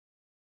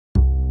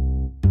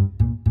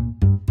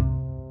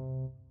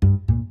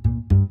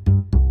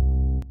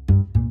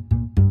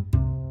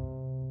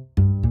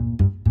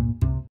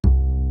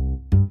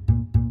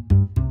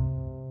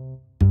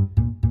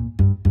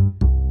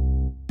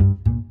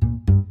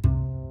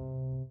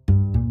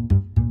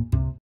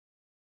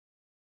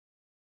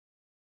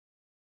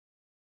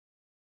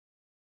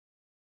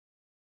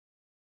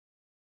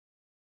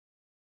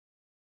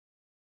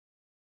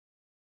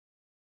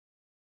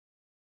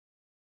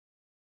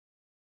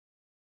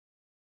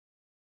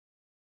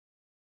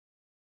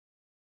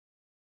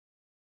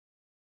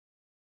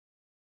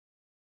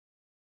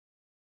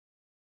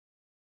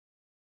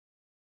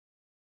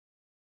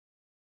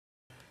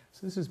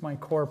So this is my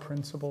core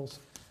principles.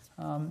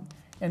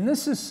 And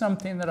this is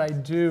something that I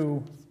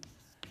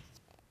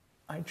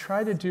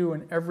try to do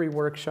in every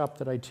workshop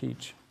that I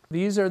teach.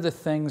 These are the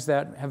things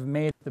that have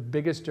made the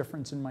biggest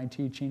difference in my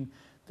teaching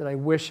that I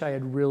wish I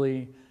had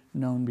really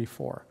known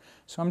before.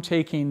 So I'm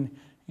taking,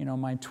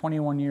 my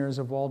 21 years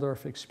of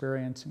Waldorf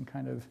experience and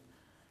kind of,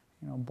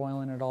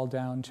 boiling it all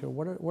down to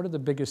what are the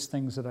biggest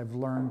things that I've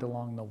learned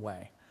along the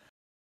way.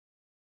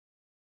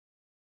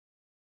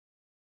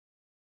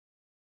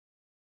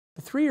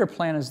 The 3-year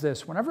plan is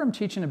this. Whenever I'm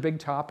teaching a big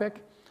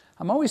topic,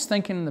 I'm always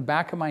thinking in the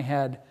back of my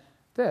head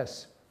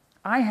this.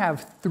 I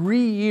have 3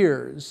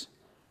 years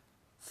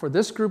for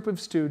this group of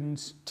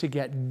students to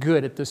get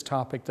good at this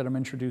topic that I'm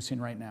introducing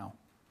right now.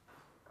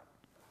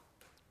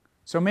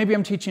 So maybe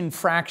I'm teaching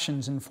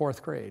fractions in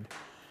 4th grade.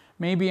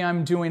 Maybe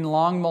I'm doing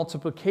long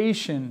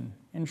multiplication,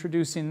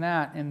 introducing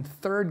that in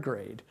 3rd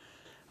grade.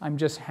 I'm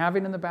just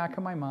having in the back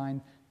of my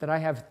mind that I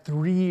have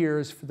 3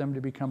 years for them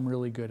to become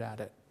really good at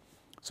it.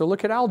 So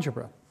look at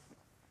algebra.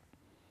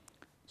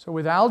 So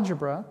with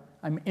algebra,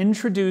 I'm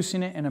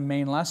introducing it in a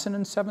main lesson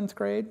in 7th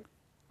grade.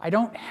 I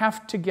don't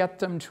have to get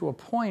them to a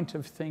point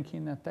of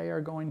thinking that they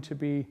are going to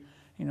be,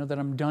 that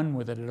I'm done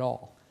with it at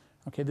all.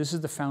 Okay, this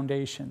is the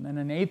foundation. Then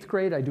in 8th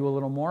grade, I do a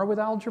little more with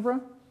algebra,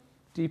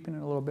 deepen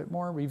it a little bit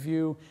more,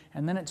 review,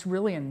 and then it's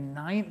really in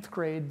 9th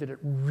grade that it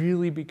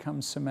really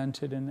becomes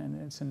cemented, and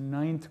it's in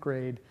 9th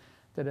grade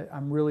that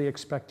I'm really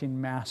expecting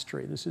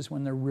mastery. This is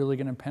when they're really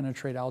going to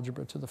penetrate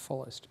algebra to the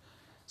fullest.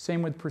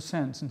 Same with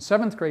percents. In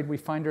 7th grade, we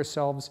find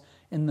ourselves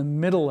in the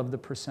middle of the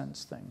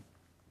percents thing.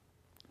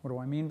 What do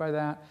I mean by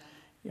that?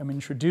 I'm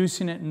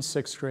introducing it in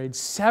 6th grade.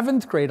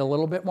 7th grade, a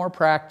little bit more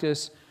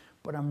practice,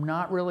 but I'm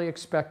not really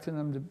expecting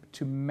them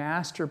to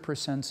master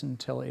percents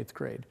until 8th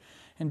grade.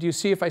 And do you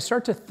see, if I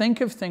start to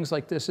think of things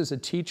like this as a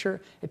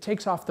teacher, it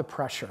takes off the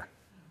pressure.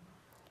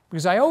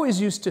 Because I always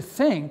used to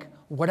think,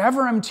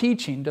 whatever I'm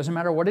teaching, doesn't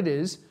matter what it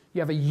is,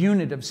 you have a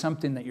unit of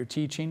something that you're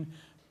teaching.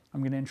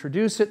 I'm going to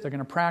introduce it, they're going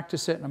to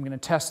practice it, and I'm going to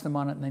test them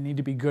on it, and they need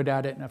to be good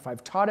at it. And if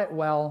I've taught it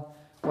well,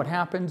 what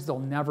happens? They'll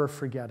never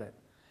forget it.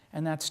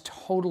 And that's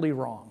totally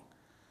wrong.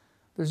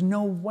 There's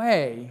no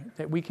way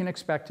that we can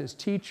expect as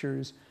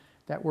teachers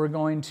that we're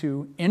going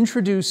to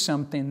introduce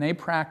something, they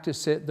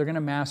practice it, they're going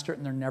to master it,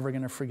 and they're never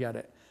going to forget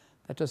it.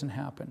 That doesn't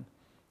happen.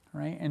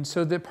 Right? And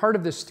so the part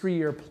of this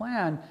 3-year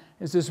plan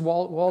is this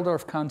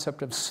Waldorf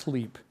concept of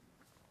sleep.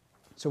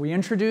 So we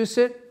introduce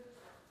it,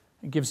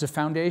 it gives a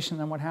foundation,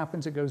 then what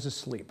happens? It goes to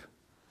sleep.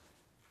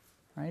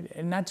 Right?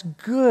 And that's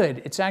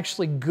good. It's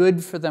actually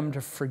good for them to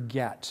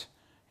forget.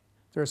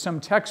 There are some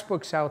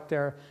textbooks out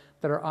there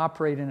that are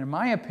operating, in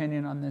my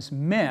opinion, on this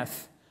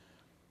myth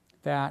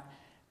that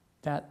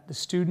the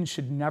student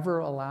should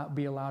never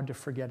be allowed to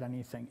forget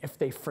anything. If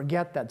they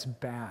forget, that's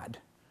bad.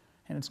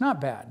 And it's not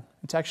bad.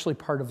 It's actually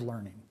part of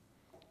learning.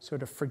 So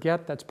to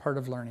forget, that's part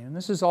of learning. And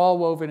this is all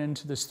woven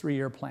into this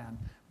 3-year plan.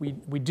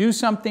 We do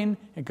something,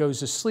 it goes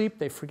to sleep,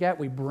 they forget,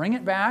 we bring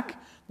it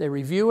back, they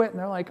review it, and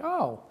they're like,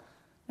 oh,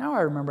 now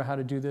I remember how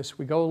to do this.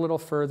 We go a little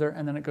further,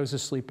 and then it goes to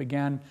sleep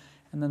again.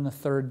 And then the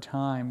 3rd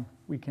time,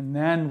 we can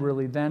then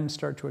really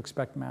start to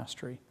expect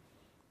mastery.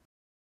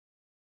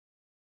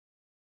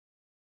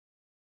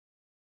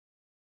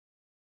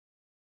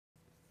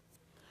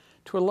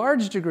 To a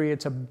large degree,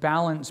 it's a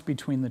balance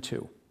between the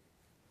two.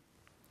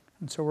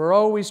 And so we're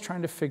always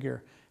trying to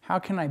figure, how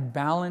can I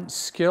balance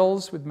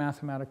skills with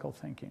mathematical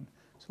thinking?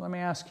 So let me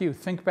ask you,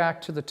 think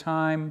back to the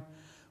time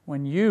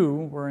when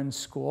you were in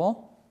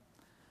school,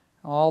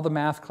 all the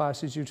math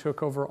classes you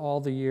took over all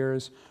the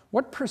years.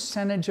 What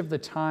percentage of the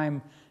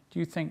time do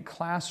you think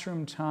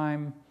classroom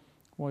time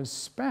was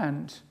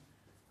spent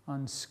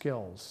on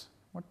skills?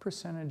 What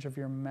percentage of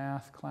your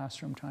math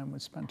classroom time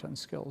was spent on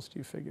skills, do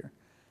you figure,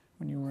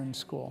 when you were in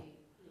school?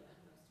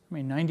 I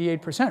mean,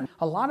 98%.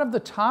 A lot of the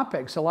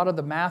topics, a lot of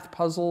the math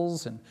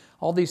puzzles and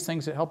all these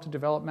things that help to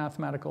develop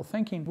mathematical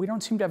thinking, we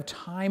don't seem to have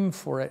time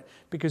for it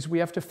because we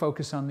have to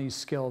focus on these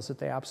skills that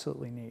they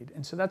absolutely need.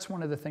 And so that's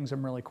one of the things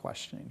I'm really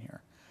questioning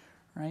here,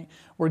 right?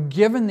 We're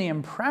given the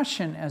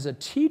impression as a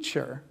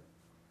teacher,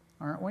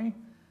 aren't we,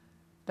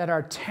 that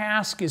our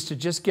task is to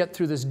just get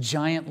through this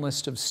giant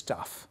list of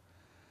stuff.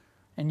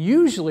 And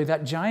usually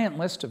that giant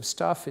list of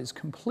stuff is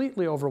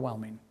completely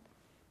overwhelming.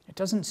 It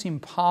doesn't seem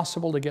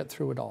possible to get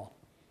through it all.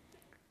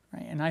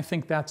 Right? And I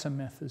think that's a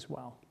myth as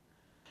well.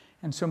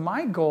 And so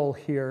my goal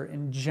here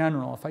in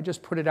general, if I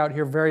just put it out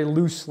here very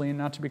loosely and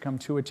not to become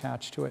too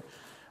attached to it,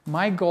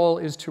 my goal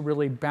is to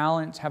really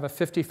balance, have a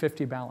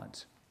 50-50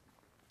 balance.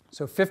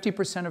 So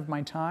 50% of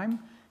my time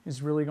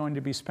is really going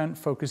to be spent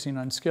focusing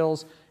on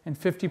skills, and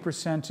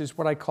 50% is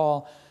what I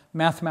call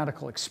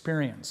mathematical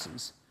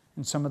experiences.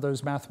 And some of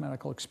those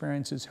mathematical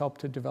experiences help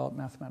to develop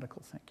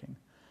mathematical thinking.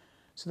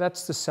 So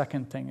that's the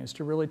second thing, is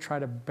to really try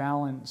to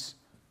balance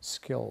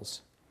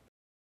skills.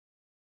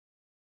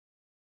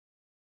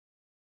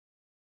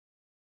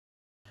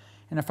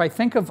 And if I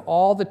think of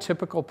all the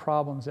typical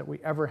problems that we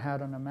ever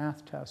had on a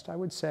math test, I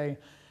would say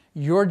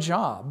your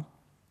job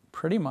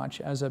pretty much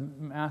as a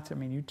math, I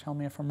mean, you tell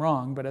me if I'm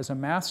wrong, but as a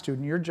math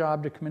student, your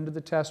job to come into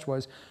the test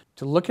was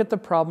to look at the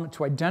problem,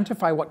 to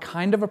identify what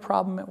kind of a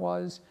problem it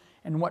was,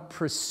 and what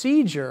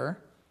procedure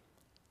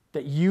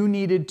that you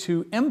needed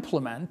to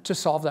implement to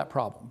solve that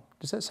problem.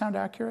 Does that sound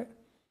accurate?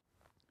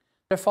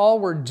 If all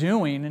we're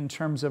doing in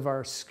terms of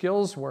our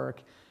skills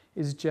work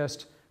is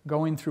just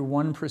going through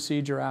one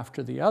procedure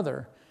after the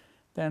other,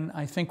 then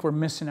I think we're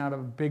missing out a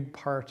big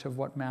part of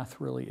what math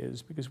really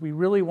is, because we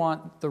really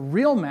want, the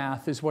real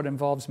math is what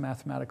involves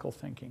mathematical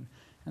thinking,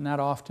 and that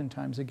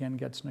oftentimes, again,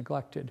 gets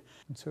neglected.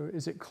 And so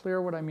is it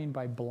clear what I mean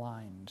by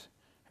blind?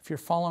 If you're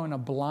following a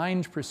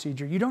blind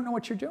procedure, you don't know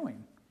what you're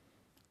doing.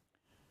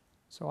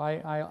 So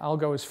I'll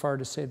go as far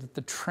to say that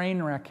the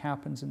train wreck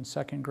happens in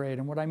second grade,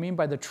 and what I mean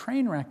by the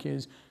train wreck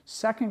is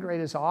second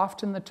grade is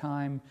often the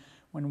time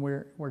when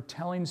we're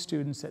telling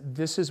students that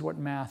this is what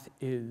math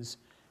is,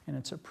 and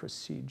it's a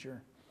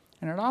procedure.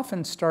 And it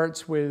often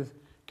starts with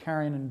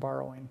carrying and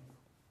borrowing.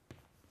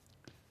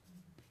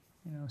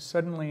 You know,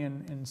 suddenly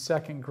in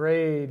second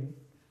grade,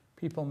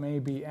 people may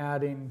be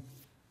adding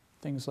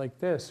things like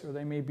this, or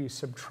they may be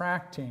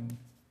subtracting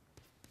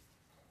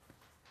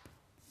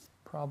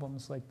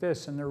problems like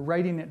this, and they're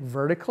writing it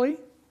vertically.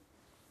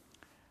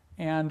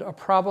 And a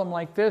problem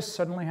like this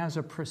suddenly has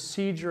a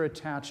procedure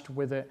attached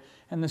with it,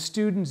 and the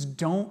students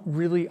don't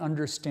really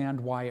understand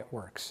why it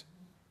works.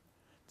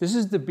 This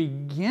is the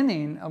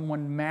beginning of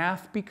when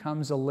math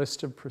becomes a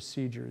list of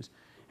procedures.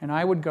 And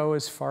I would go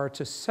as far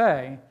to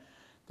say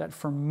that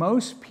for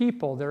most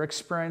people, their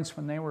experience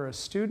when they were a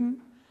student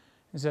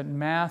is that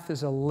math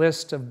is a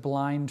list of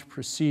blind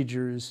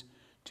procedures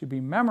to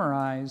be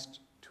memorized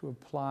to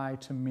apply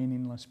to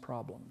meaningless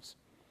problems.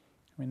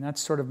 I mean,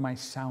 that's sort of my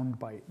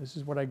soundbite. This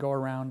is what I go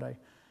around. I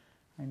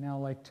now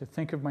like to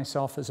think of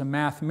myself as a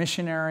math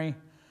missionary. And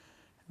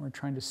we're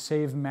trying to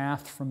save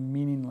math from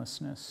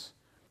meaninglessness.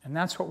 And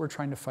that's what we're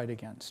trying to fight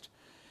against.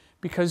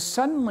 Because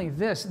suddenly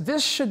this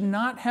should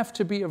not have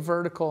to be a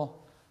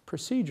vertical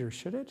procedure,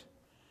 should it?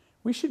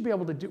 We should be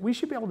able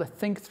to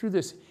think through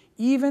this.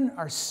 Even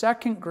our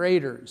second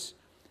graders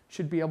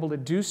should be able to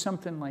do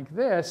something like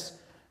this,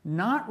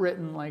 not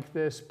written like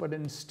this, but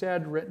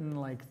instead written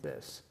like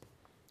this.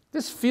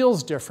 This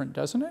feels different,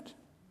 doesn't it?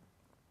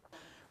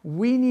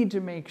 We need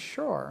to make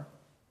sure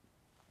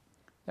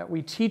that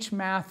we teach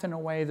math in a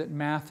way that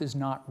math is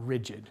not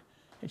rigid.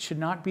 It should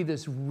not be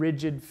this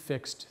rigid,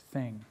 fixed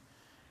thing.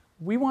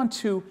 We want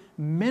to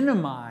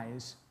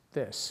minimize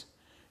this.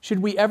 Should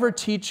we ever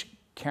teach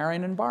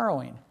carrying and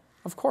borrowing?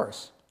 Of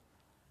course,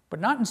 but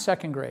not in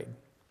second grade.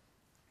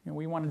 You know,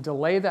 we want to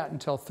delay that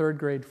until third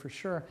grade for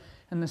sure.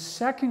 And the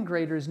second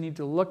graders need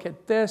to look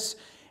at this,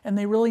 and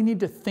they really need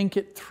to think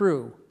it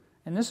through.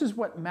 And this is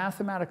what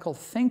mathematical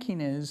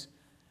thinking is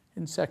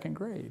in second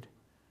grade,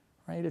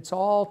 right? It's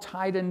all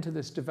tied into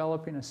this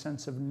developing a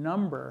sense of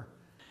number.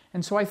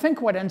 And so I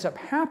think what ends up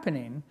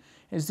happening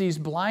is these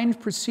blind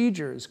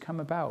procedures come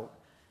about.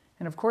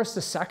 And of course,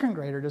 the second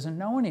grader doesn't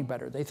know any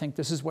better. They think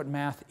this is what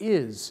math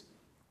is.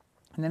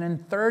 And then in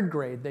third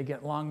grade, they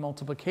get long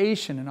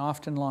multiplication and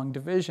often long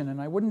division.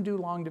 And I wouldn't do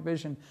long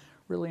division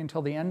really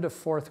until the end of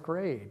fourth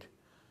grade,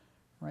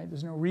 right?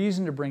 There's no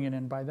reason to bring it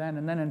in by then.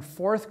 And then in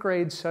fourth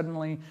grade,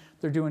 suddenly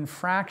they're doing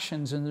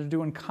fractions and they're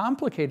doing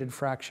complicated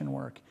fraction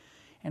work.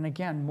 And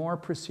again, more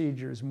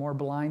procedures, more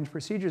blind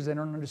procedures. They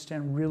don't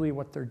understand really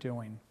what they're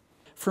doing.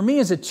 For me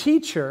as a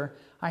teacher,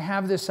 I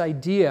have this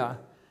idea,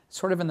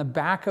 sort of in the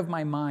back of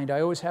my mind,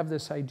 I always have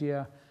this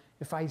idea,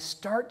 if I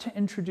start to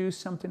introduce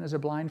something as a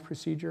blind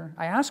procedure,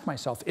 I ask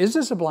myself, is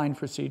this a blind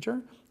procedure?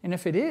 And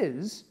if it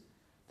is,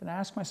 then I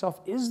ask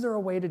myself, is there a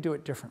way to do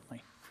it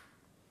differently?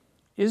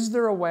 Is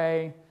there a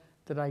way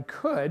that I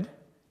could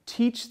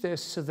teach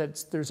this so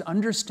that there's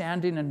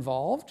understanding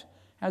involved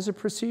as a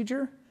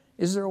procedure?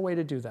 Is there a way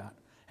to do that?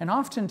 And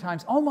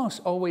oftentimes,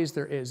 almost always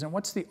there is. And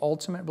what's the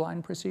ultimate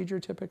blind procedure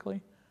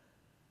typically?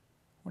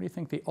 What do you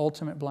think the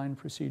ultimate blind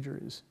procedure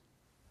is?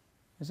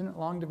 Isn't it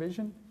long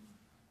division?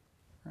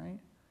 Right?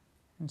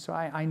 And so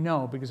I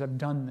know because I've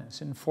done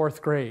this in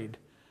fourth grade,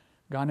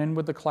 gone in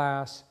with the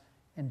class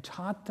and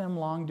taught them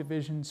long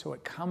division so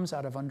it comes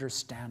out of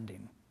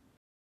understanding.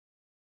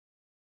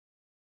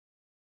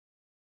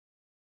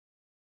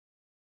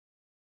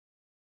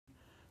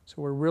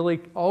 So we're really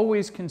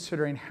always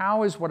considering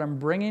how is what I'm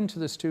bringing to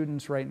the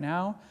students right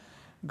now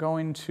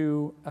going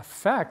to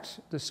affect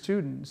the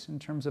students in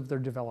terms of their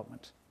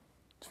development.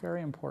 It's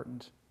very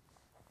important.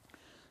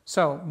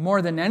 So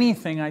more than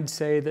anything, I'd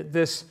say that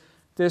this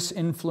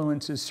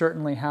influences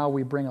certainly how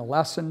we bring a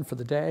lesson for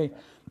the day.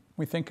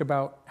 We think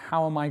about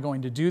how am I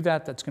going to do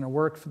that that's going to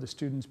work for the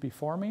students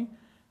before me.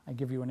 I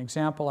give you an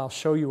example. I'll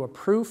show you a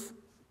proof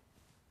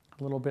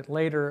a little bit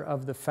later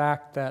of the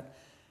fact that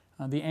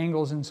the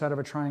angles inside of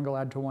a triangle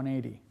add to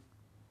 180.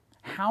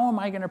 How am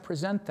I going to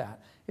present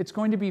that? It's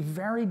going to be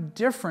very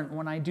different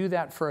when I do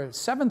that for a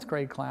 7th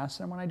grade class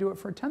than when I do it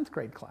for a 10th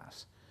grade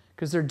class,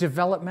 because they're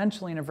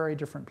developmentally in a very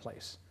different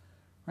place.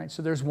 Right?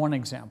 So there's one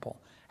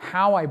example.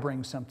 How I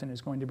bring something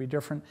is going to be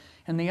different.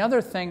 And the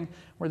other thing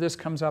where this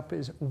comes up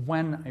is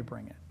when I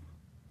bring it.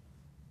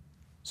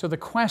 So the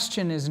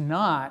question is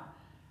not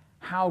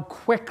how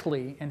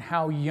quickly and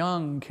how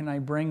young can I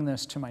bring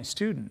this to my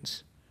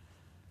students,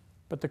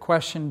 but the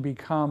question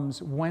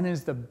becomes, when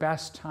is the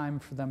best time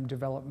for them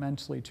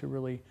developmentally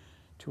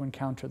to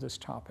encounter this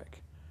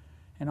topic?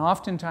 And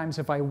oftentimes,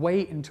 if I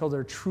wait until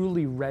they're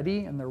truly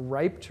ready and they're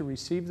ripe to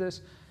receive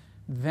this,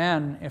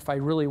 then if I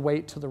really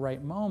wait till the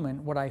right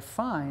moment, what I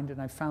find,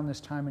 and I've found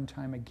this time and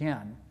time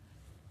again,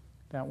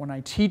 that when I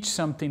teach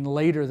something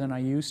later than I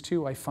used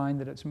to, I find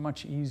that it's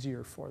much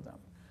easier for them,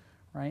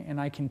 right? And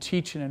I can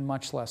teach it in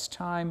much less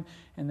time,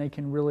 and they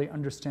can really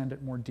understand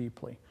it more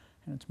deeply,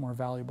 and it's more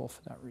valuable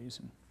for that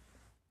reason.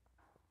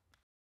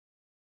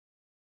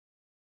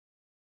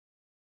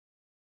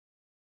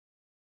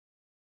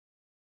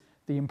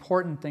 The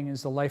important thing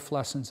is the life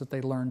lessons that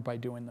they learned by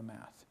doing the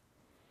math.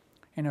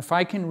 And if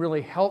I can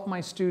really help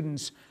my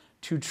students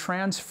to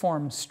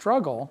transform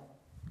struggle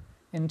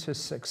into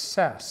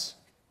success,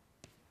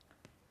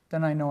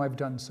 then I know I've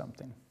done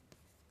something.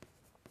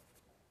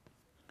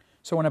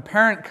 So when a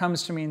parent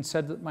comes to me and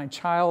said that my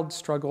child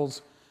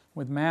struggles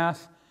with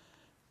math,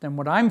 then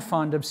what I'm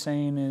fond of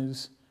saying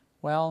is,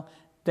 well,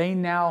 they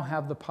now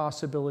have the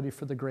possibility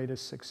for the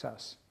greatest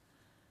success.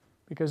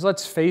 Because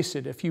let's face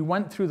it, if you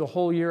went through the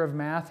whole year of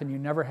math and you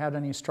never had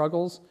any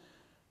struggles,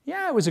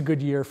 yeah, it was a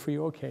good year for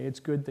you. Okay, it's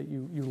good that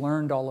you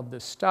learned all of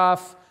this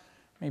stuff.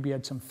 Maybe you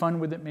had some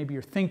fun with it. Maybe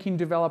your thinking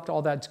developed.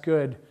 All that's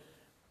good.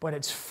 But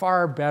it's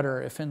far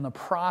better if in the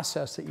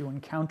process that you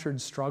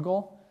encountered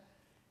struggle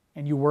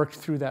and you worked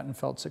through that and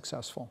felt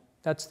successful.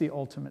 That's the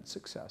ultimate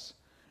success.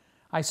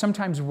 I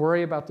sometimes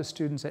worry about the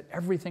students that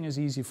everything is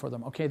easy for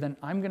them. Okay, then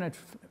I'm going to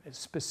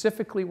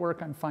specifically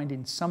work on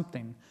finding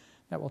something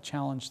that will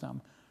challenge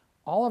them.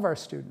 All of our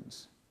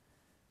students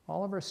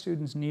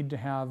need to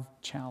have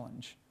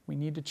challenge. We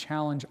need to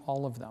challenge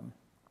all of them.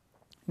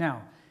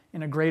 Now,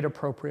 in a great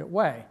appropriate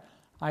way,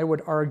 I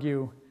would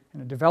argue, in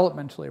a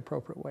developmentally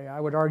appropriate way, I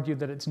would argue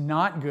that it's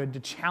not good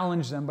to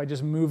challenge them by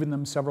just moving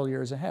them several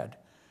years ahead,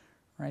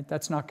 right?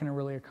 That's not going to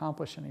really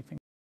accomplish anything.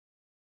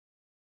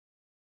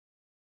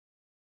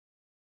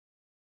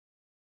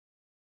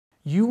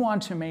 You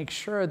want to make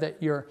sure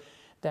that you're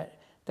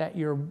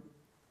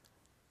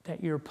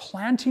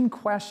planting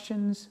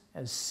questions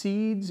as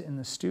seeds in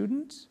the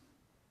students.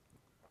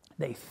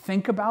 They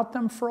think about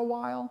them for a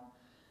while.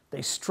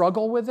 They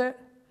struggle with it.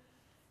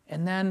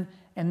 And then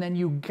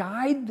you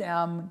guide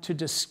them to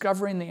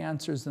discovering the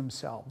answers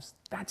themselves.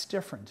 That's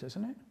different,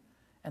 isn't it?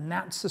 And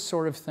that's the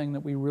sort of thing that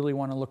we really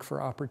want to look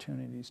for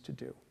opportunities to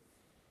do.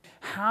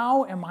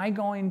 How am I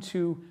going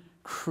to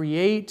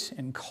create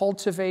and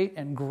cultivate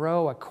and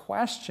grow a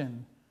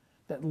question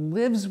that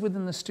lives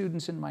within the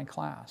students in my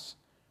class?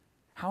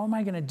 How am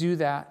I going to do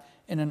that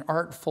in an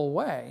artful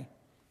way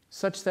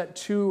such that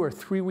 2 or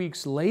 3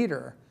 weeks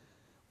later,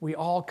 we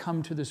all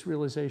come to this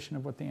realization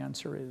of what the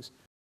answer is?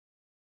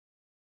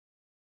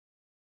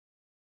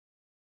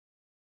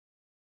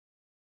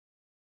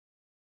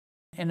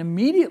 And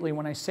immediately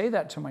when I say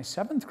that to my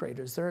 7th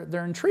graders,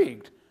 they're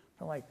intrigued.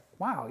 They're like,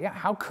 wow, yeah,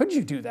 how could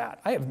you do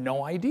that? I have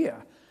no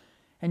idea.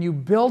 And you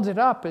build it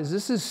up as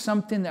this is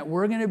something that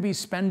we're going to be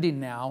spending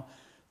now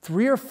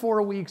 3 or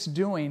 4 weeks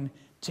doing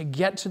to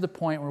get to the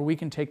point where we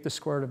can take the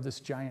square root of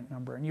this giant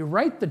number. And you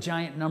write the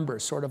giant number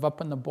sort of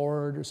up on the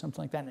board or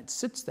something like that, and it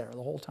sits there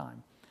the whole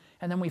time.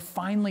 And then we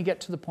finally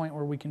get to the point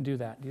where we can do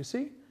that. Do you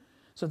see?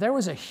 So there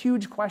was a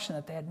huge question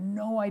that they had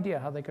no idea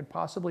how they could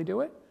possibly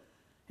do it,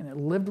 and it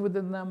lived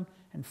within them,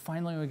 and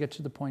finally we get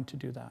to the point to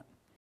do that.